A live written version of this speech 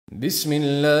بسم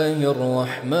الله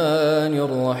الرحمن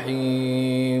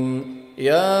الرحيم.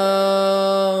 يا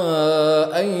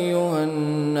أيها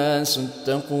الناس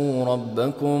اتقوا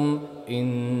ربكم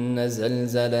إن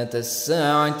زلزلة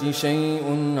الساعة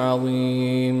شيء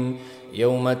عظيم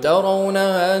يوم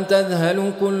ترونها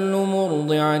تذهل كل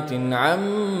مرضعة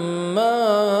عما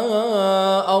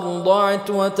أرضعت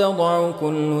وتضع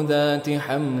كل ذات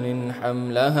حمل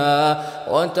حملها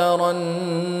وترى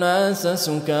الناس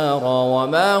سكارى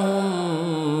وما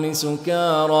هم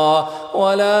بسكارى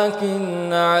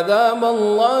ولكن عذاب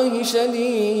الله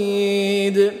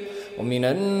شديد. ومن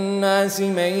الناس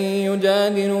من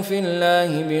يجادل في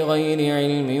الله بغير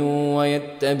علم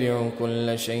ويتبع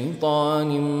كل شيطان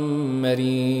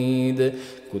مريد.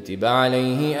 كتب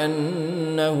عليه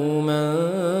أنه من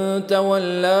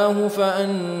تولاه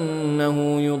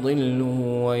فأنه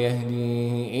يضله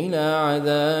ويهديه إلى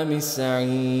عذاب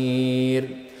السعير.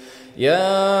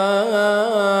 يا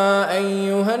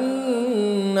أيها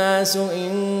الناس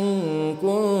إن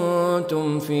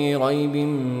كنتم في ريب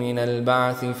من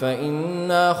البعث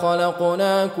فإنا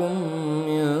خلقناكم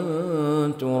من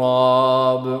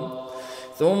تراب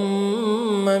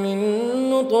ثم من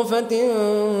نطفة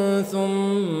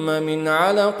ثم من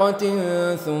علقة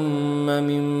ثم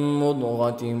من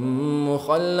مضغة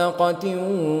مخلقة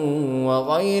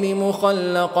وغير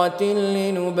مخلقة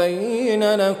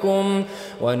لنبين لكم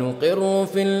ونقر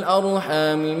في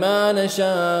الأرحام ما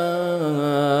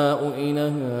نشاء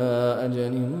إلى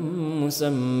أجل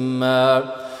مسمى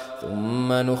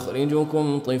ثم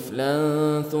نخرجكم طفلا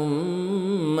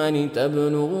ثم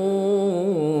لتبلغوا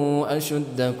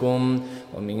أشدكم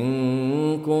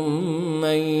ومنكم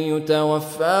من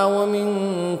يتوفى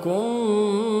ومنكم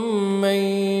من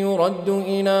يرد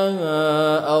إلى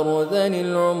أرذل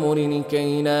العمر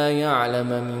لكي لا يعلم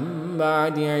من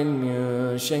بعد علم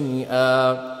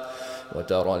شيئا.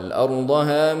 وترى الأرض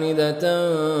هامدة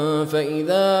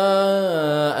فإذا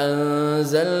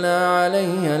أنزلنا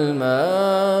عليها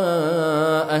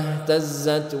الماء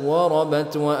اهتزت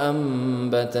وربت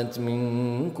وأنبتت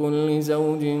من كل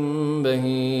زوج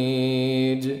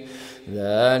بهيج.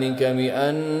 ذلك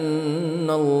بأن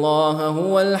الله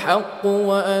هو الحق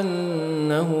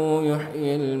وأنه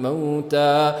يحيي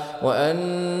الموتى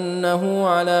وأنه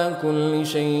على كل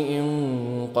شيء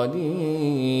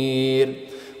قدير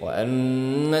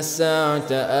وأن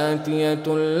الساعة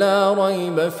آتية لا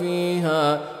ريب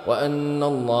فيها وأن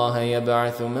الله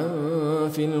يبعث من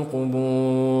في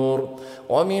القبور.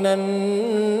 ومن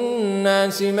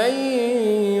الناس من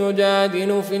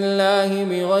يجادل في الله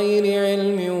بغير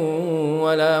علم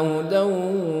ولا هدى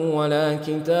ولا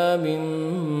كتاب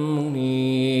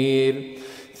منير.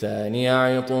 ثاني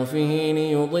عطفه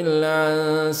ليضل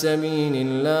عن سبيل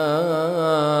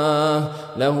الله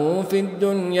له في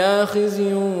الدنيا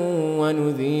خزي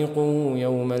ونذيقه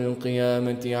يوم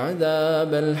القيامة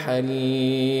عذاب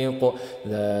الحريق.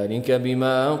 ذلك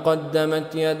بما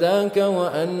قدمت يداك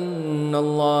وأن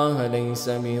الله ليس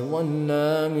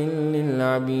بظلام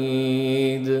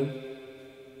للعبيد.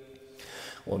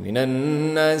 ومن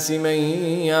الناس من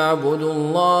يعبد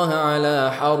الله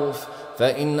على حرف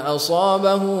فإن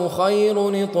أصابه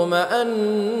خير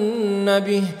اطمأن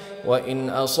به وإن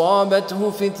أصابته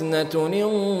فتنة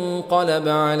انقلب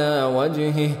على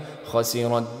وجهه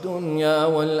خسر الدنيا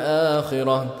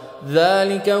والآخرة.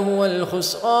 ذلك هو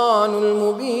الخسران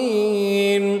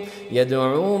المبين.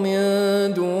 يدعو من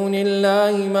دون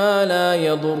الله ما لا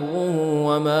يضره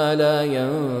وما لا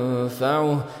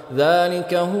ينفعه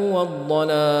ذلك هو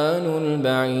الضلال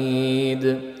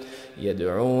البعيد.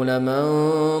 يدعو لمن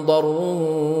ضره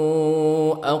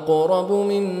أقرب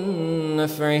من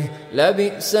نفعه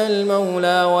لبئس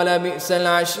المولى ولبئس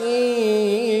العشير.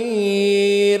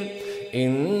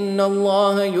 إن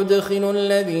الله يدخل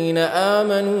الذين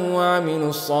آمنوا وعملوا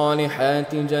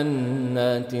الصالحات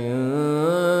جنات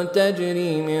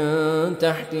تجري من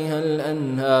تحتها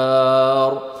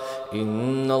الأنهار.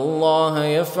 إن الله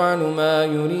يفعل ما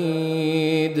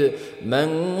يريد. من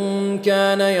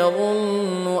كان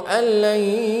يظن أن لن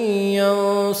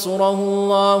ينصره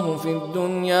الله في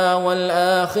الدنيا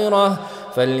والآخرة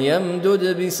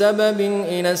فليمدد بسبب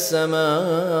إلى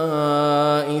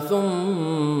السماء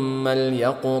ثم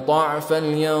ليقطع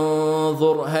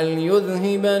فلينظر هل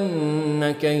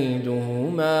يذهبن كيده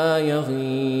ما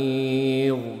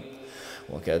يغيظ.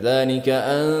 وكذلك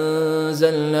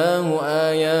أنزلناه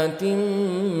آيات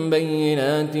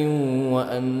بينات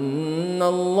وأن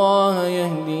الله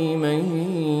يهدي من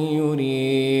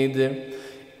يريد.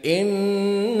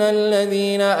 إن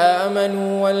الذين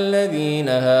آمنوا والذين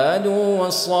هادوا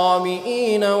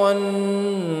والصابئين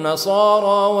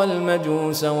والنصارى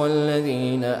والمجوس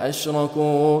والذين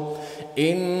أشركوا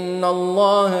إن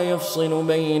الله يفصل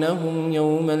بينهم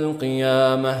يوم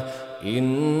القيامة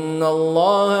إن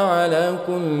الله على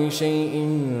كل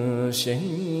شيء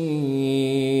شهيد.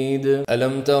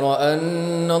 ألم تر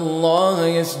أن الله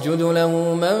يسجد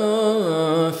له من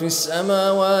في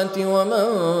السماوات ومن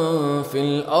في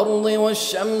الأرض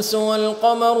والشمس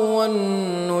والقمر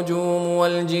والنجوم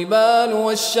والجبال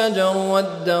والشجر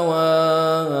والدواب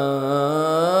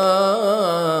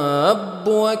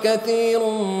وكثير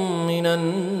من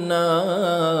الناس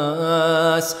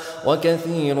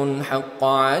وكثير حق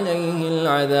عليه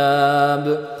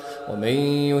العذاب ومن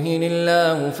يهن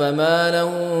الله فما له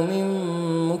من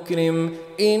مكرم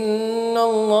إن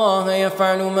الله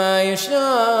يفعل ما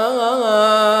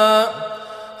يشاء.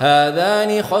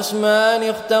 هذان خصمان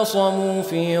اختصموا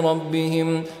في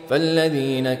ربهم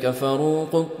فالذين كفروا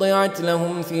قطعت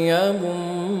لهم ثياب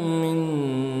من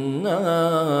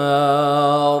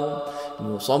نار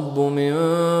يصب من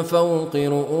فوق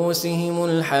رؤوسهم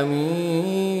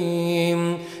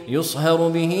الحميم يصهر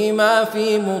به ما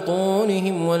في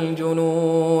بطونهم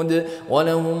والجلود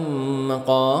ولهم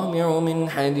مقامع من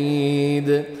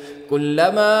حديد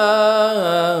كلما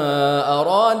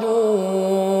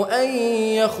أرادوا أن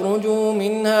يخرجوا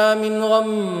منها من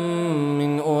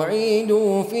غم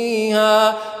أعيدوا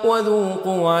فيها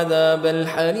وذوقوا عذاب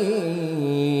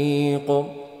الحريق.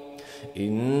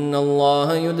 إن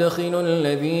الله يدخل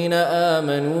الذين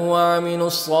آمنوا وعملوا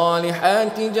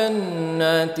الصالحات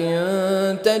جنات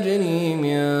تجري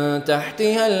من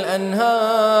تحتها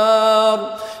الأنهار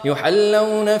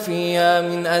يحلون فيها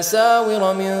من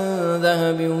أساور من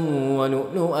ذهب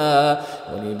ولؤلؤا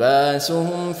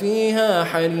ولباسهم فيها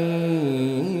حرير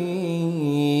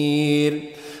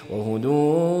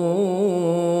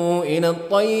وهدوا إلى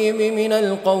الطيب من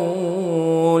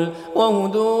القول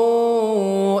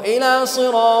وهدوا إلى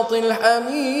صراط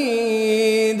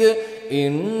الحميد.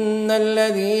 إن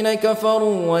الذين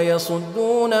كفروا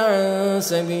ويصدون عن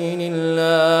سبيل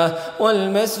الله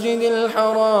والمسجد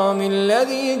الحرام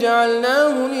الذي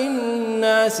جعلناه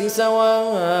للناس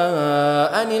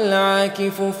سواء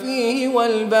العاكف فيه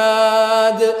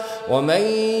والباد ومن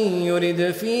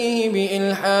يرد فيه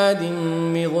بإلحاد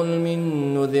بظلم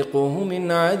نذقه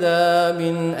من عذاب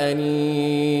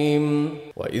أليم.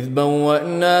 وإذ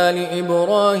بوأنا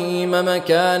لإبراهيم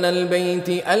مكان البيت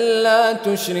ألا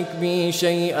تشرك بي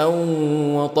شيئا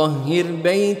وطهر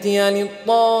بيتي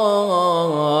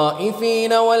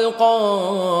للطائفين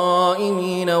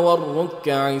والقائمين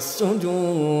والركع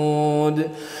السجود.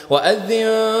 وأذن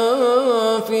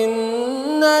في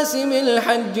الناس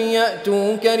بالحج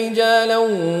يأتوك رجالا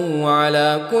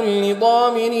وعلى كل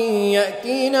ضامر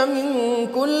يأتين من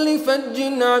كل فج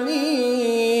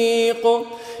عميق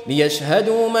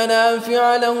ليشهدوا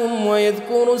منافع لهم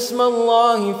ويذكروا اسم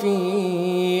الله في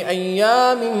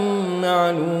أيام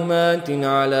معلومات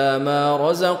على ما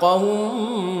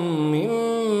رزقهم من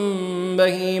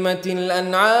بهيمة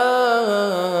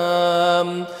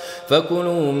الأنعام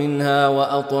فكلوا منها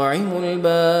وأطعموا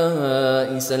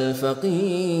البائس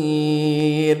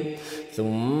الفقير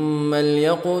ثم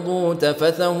ليقضوا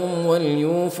تفثهم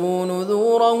وليوفوا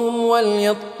نذورهم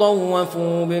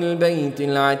وليطوفوا بالبيت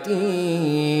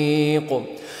العتيق.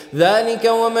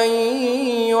 ذلك ومن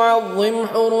يعظم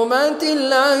حرمات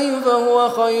الله فهو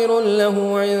خير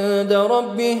له عند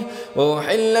ربه.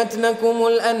 وأحلت لكم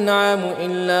الأنعام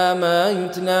إلا ما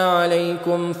يتلى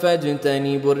عليكم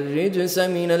فاجتنبوا الرجس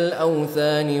من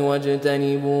الأوثان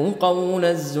واجتنبوا قول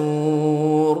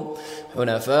الزور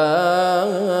حنفاء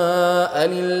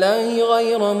لله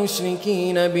غير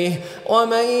مشركين به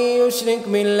ومن يشرك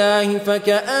بالله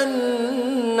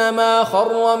فكأنما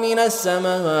خر من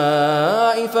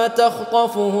السماء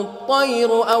فتخطفه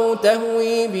الطير أو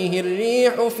تهوي به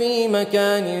الريح في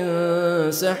مكان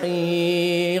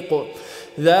سحيق.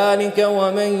 ذلك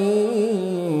ومن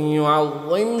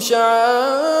يعظم شعائر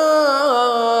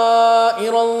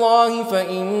الله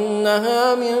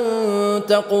فإنها من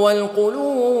تقوى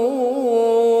القلوب.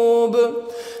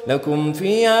 لكم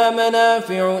فيها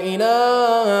منافع إلى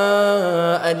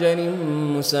أجل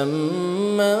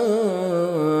مسمى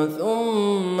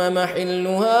ثم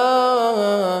محلها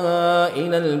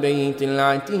إلى البيت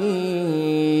العتيق.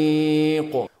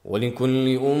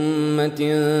 ولكل أمة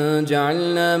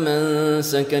جعلنا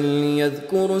منسكا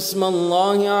ليذكروا اسم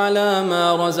الله على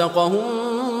ما رزقهم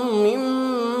من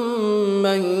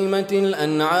بهيمة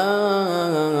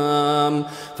الأنعام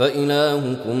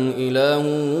فإلهكم إله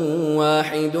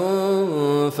واحد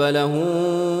فله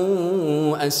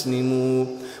أسلموا.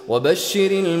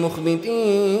 وبشر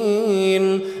المخبتين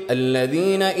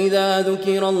الذين إذا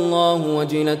ذكر الله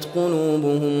وجلت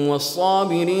قلوبهم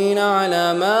والصابرين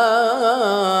على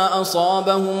ما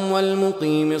أصابهم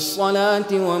والمقيم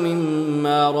الصلاة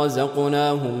ومما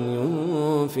رزقناهم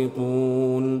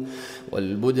ينفقون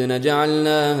والبدن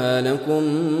جعلناها لكم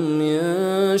من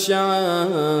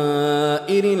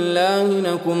شعائر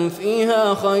الله لكم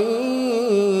فيها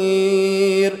خير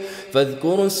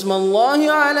فاذكروا اسم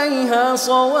الله عليها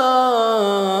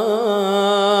صواف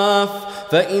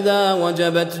فإذا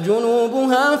وجبت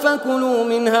جنوبها فكلوا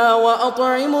منها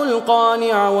وأطعموا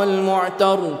القانع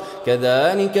والمعتر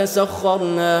كذلك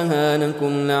سخرناها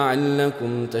لكم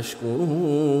لعلكم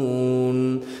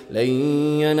تشكرون لن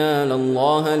ينال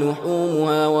الله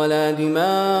لحومها ولا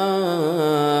دماؤها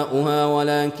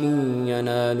ولكن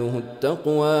يناله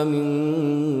التقوى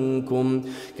منكم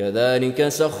كذلك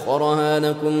سخرها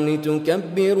لكم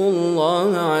لتكبروا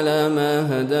الله على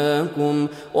ما هداكم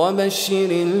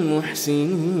وبشر المحسنين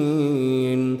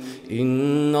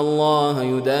إن الله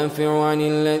يدافع عن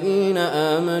الذين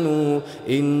آمنوا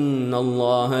إن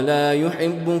الله لا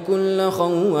يحب كل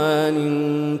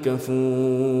خوان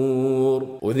كفور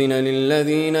أذن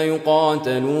للذين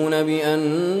يقاتلون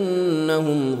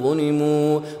بأنهم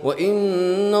ظلموا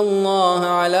وإن الله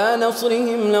على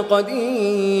نصرهم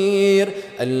لقدير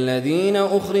الذين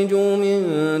أخرجوا من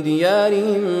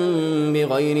ديارهم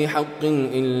بغير حق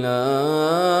إلا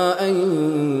أن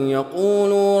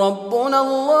يقولوا ربنا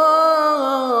الله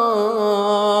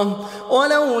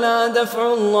ولولا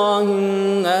دفع الله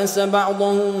الناس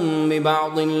بعضهم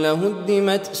ببعض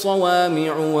لهدمت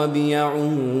صوامع وبيع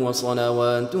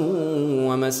وصلوات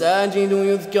ومساجد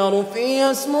يذكر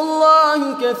فيها اسم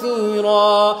الله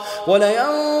كثيرا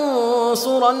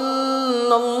ولينصرن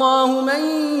الله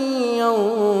من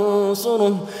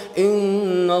ينصره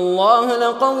إن الله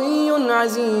لقوي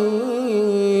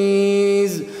عزيز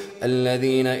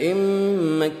الذين إن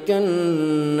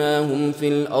مكناهم في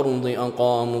الأرض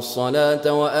أقاموا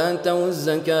الصلاة وآتوا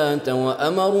الزكاة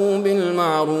وأمروا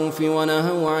بالمعروف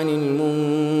ونهوا عن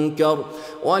المنكر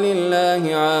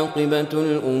ولله عاقبة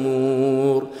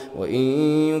الأمور وإن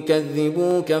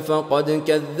يكذبوك فقد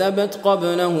كذبت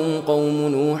قبلهم قوم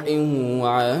نوح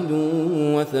وعاد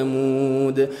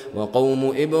وثمود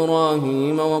وقوم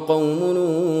إبراهيم وقوم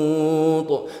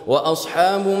لوط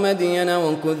وأصحاب مدين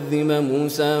وكذب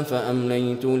موسى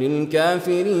فأمليت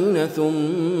للكافرين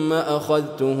ثم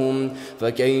أخذتهم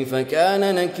فكيف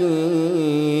كان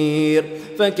نكير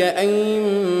فكأين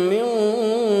من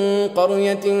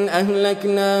قرية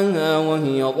أهلكناها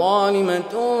وهي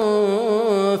ظالمة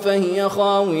فهي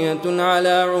خاوية على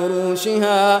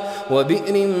عروشها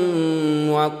وبئر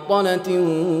معطلة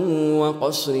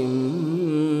وقصر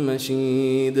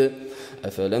مشيد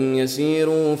أفلم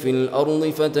يسيروا في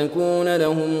الأرض فتكون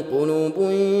لهم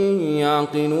قلوب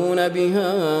يعقلون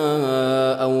بها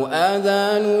أو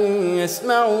آذان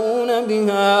يسمعون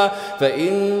بها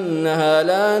فإنها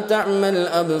لا تعمى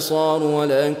الأبصار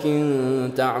ولكن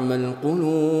تعمى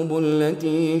القلوب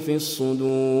التي في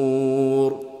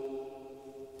الصدور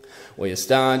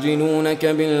ويستعجلونك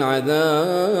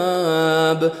بالعذاب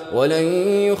ولن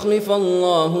يخلف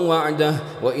الله وعده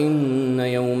وإن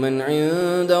يوما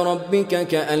عند ربك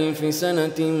كألف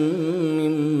سنة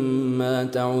مما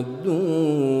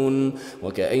تعدون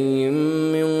وكأي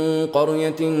من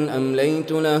قرية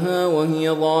أمليت لها وهي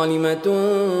ظالمة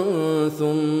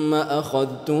ثم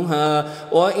أخذتها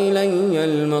وإلي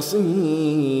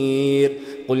المصير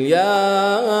قل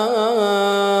يا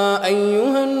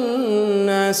أيها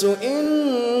الناس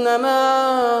إنما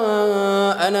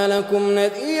أنا لكم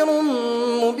نذير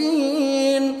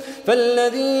مبين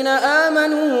فالذين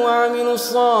آمنوا وعملوا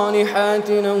الصالحات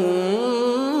لهم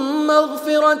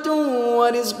مغفرة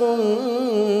ورزق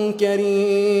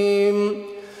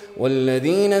كريم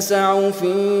والذين سعوا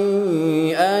في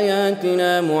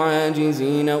آياتنا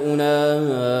معاجزين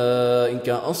أولئك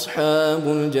أصحاب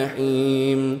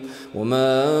الجحيم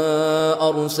وما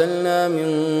أرسلنا من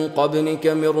قبلك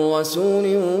من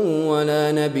رسول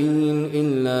ولا نبي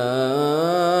إلا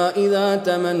إذا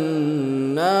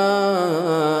تمنى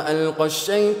ألقى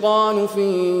الشيطان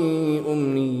في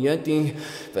أمنيته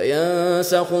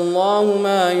فينسخ الله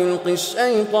ما يلقي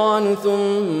الشيطان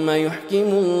ثم يحكم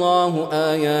الله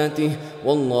آياته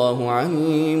والله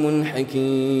عليم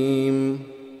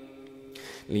حكيم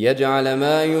ليجعل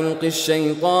ما يلقي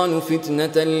الشيطان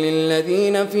فتنة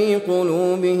للذين في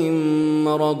قلوبهم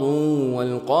مرض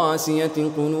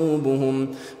والقاسية قلوبهم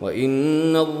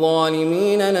وإن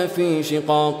الظالمين لفي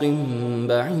شقاق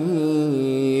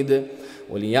بعيد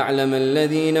وليعلم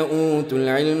الذين أوتوا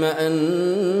العلم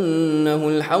أنه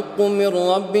الحق من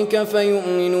ربك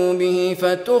فيؤمنوا به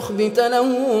فتخبت له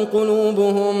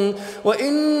قلوبهم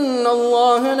وإن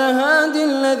الله لهادي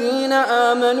الذين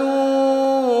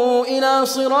آمنوا إلى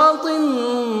صراط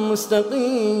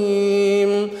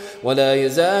مستقيم. ولا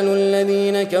يزال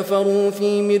الذين كفروا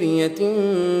في مرية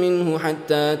منه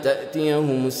حتى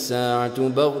تأتيهم الساعة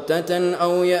بغتة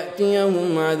أو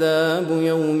يأتيهم عذاب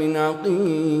يوم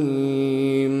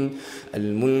عقيم.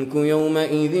 الملك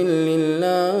يومئذ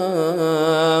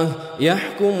لله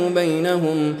يحكم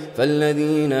بينهم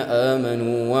فالذين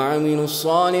آمنوا وعملوا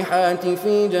الصالحات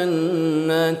في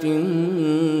جنات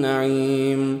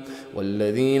النعيم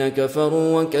والذين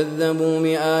كفروا وكذبوا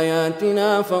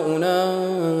بآياتنا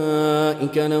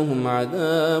فأولئك لهم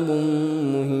عذاب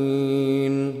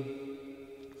مهين.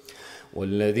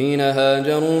 والذين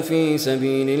هاجروا في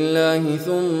سبيل الله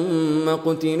ثم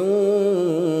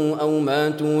قتلوا أو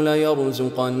ماتوا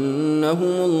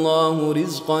ليرزقنهم الله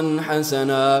رزقا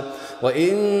حسنا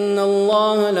وإن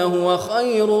الله لهو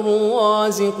خير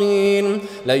الرازقين.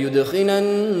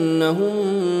 ليدخلنهم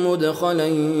مدخلا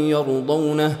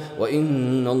يرضونه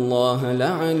وإن الله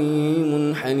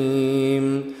لعليم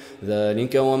حليم.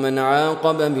 ذلك ومن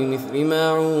عاقب بمثل ما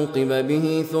عوقب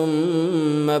به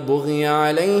ثم بغي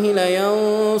عليه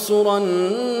لينصرنه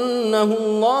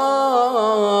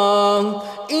الله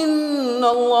إن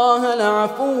الله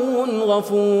لعفو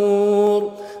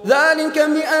غفور. ذلك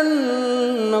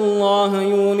بأن الله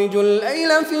يولج الليل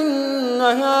في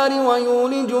النهار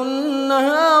ويولج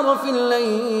النهار في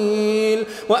الليل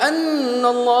وأن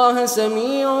الله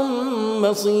سميع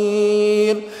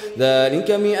بصير.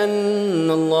 ذلك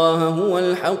بأن الله هو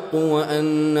الحق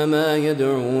وأن ما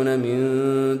يدعون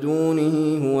من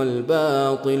دونه هو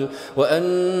الباطل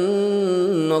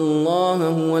وأن الله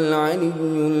هو العلي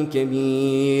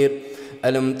الكبير.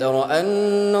 ألم تر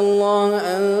أن الله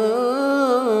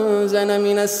أنزل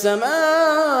من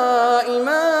السماء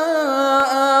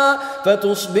ماء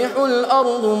فتصبح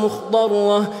الأرض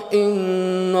مخضرة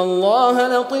إن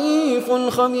الله لطيف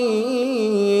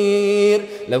خبير.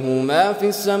 له ما في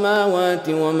السماوات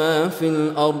وما في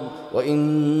الأرض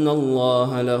وإن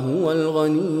الله لهو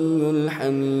الغني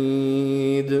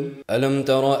الحميد. ألم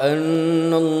تر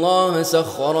أن الله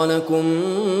سخر لكم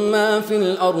ما في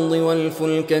الأرض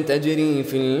والفلك تجري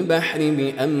في البحر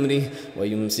بأمره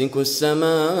ويمسك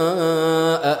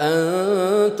السماء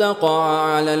أن تقع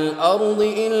على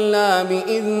الأرض إلا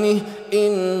بإذنه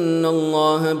إن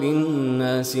الله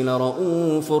بالناس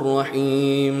لرؤوف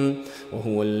رحيم.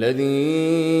 وهو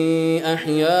الذي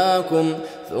أحياكم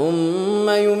ثم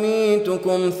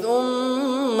يميتكم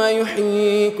ثم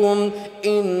يحييكم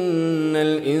إن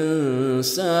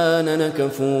الإنسان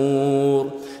لكفور.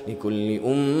 لكل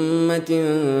أمة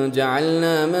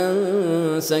جعلنا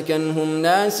منسكا هم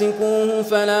ناسكوه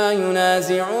فلا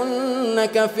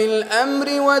ينازعنك في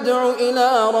الأمر وادع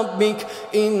إلى ربك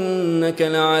إنك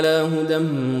لعلى هدى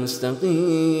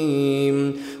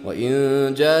مستقيم.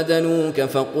 وإن جادلوك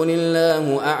فقل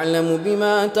الله أعلم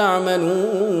بما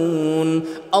تعملون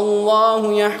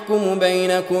الله يحكم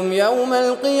بينكم يوم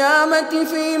القيامة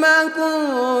فيما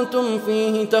كنتم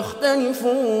فيه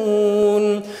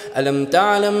تختلفون. ألم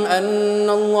تعلم أن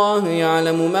الله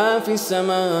يعلم ما في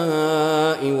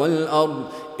السماء والأرض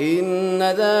إن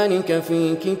ذلك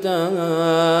في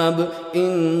كتاب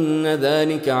إن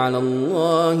ذلك على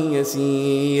الله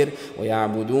يسير.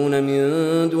 ويعبدون من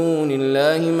دون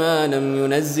الله ما لم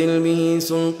ينزل به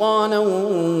سلطانا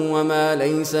وما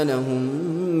ليس لهم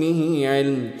به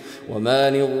علم وما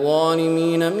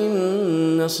للظالمين من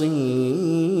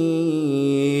نصير.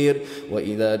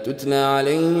 وإذا تتلى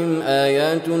عليهم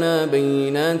آياتنا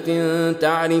بينات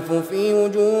تعرف في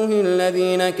وجوه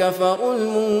الذين كفروا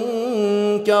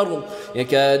المنكر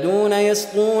يكادون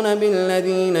يسطون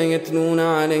بالذين يتلون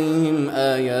عليهم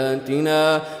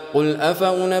آياتنا قل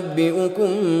أفأنبئكم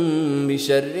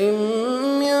بشر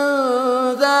من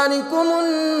ذلكم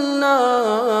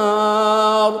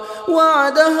النار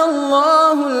وعدها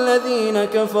الله الذين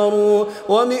كفروا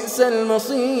وبئس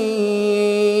المصير.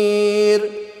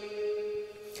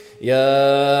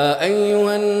 يا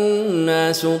أيها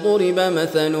الناس ضرب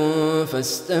مثل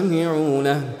فاستمعوا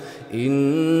له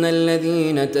إن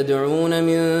الذين تدعون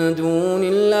من دون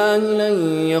الله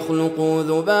لن يخلقوا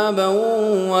ذبابا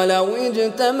ولو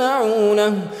اجتمعوا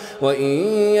له وإن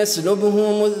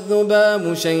يسلبهم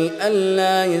الذباب شيئا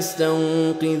لا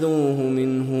يستنقذوه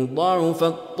منه ضعف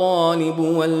الطالب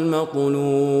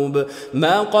والمطلوب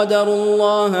ما قدروا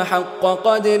الله حق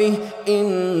قدره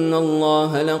إن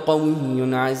الله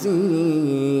لقوي عزيز.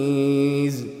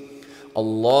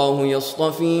 الله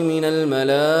يصطفي من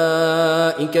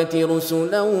الملائكة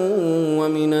رسلا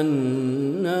ومن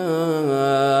الناس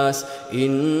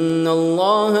إن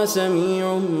الله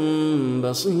سميع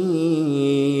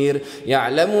بصير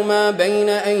يعلم ما بين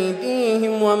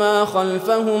أيديهم وما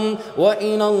خلفهم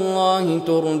وإلى الله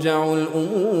ترجع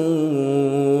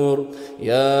الأمور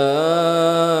يا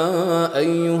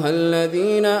أيها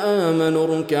الذين آمنوا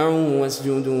اركعوا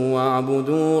واسجدوا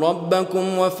واعبدوا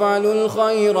ربكم وافعلوا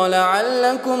الخير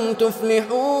لعلكم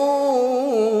تفلحون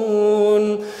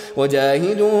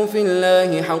وجاهدوا في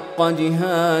الله حق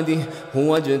جهاده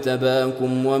هو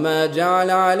اجتباكم وما جعل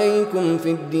عليكم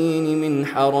في الدين من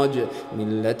حرج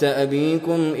ملة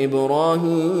أبيكم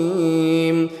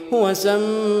إبراهيم هو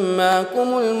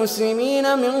سماكم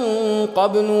المسلمين من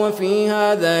قبل وفي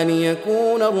هذا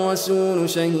ليكون الرسول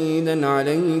شهيدا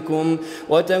عليكم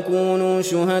وتكونوا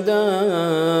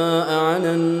شهداء على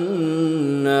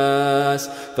الناس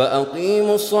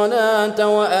فأقيموا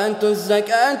الصلاة وآتوا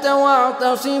الزكاة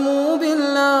واعتصموا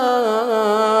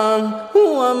بالله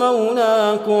هو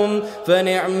مولاكم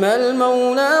فنعم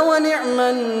المولى ونعم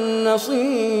النصير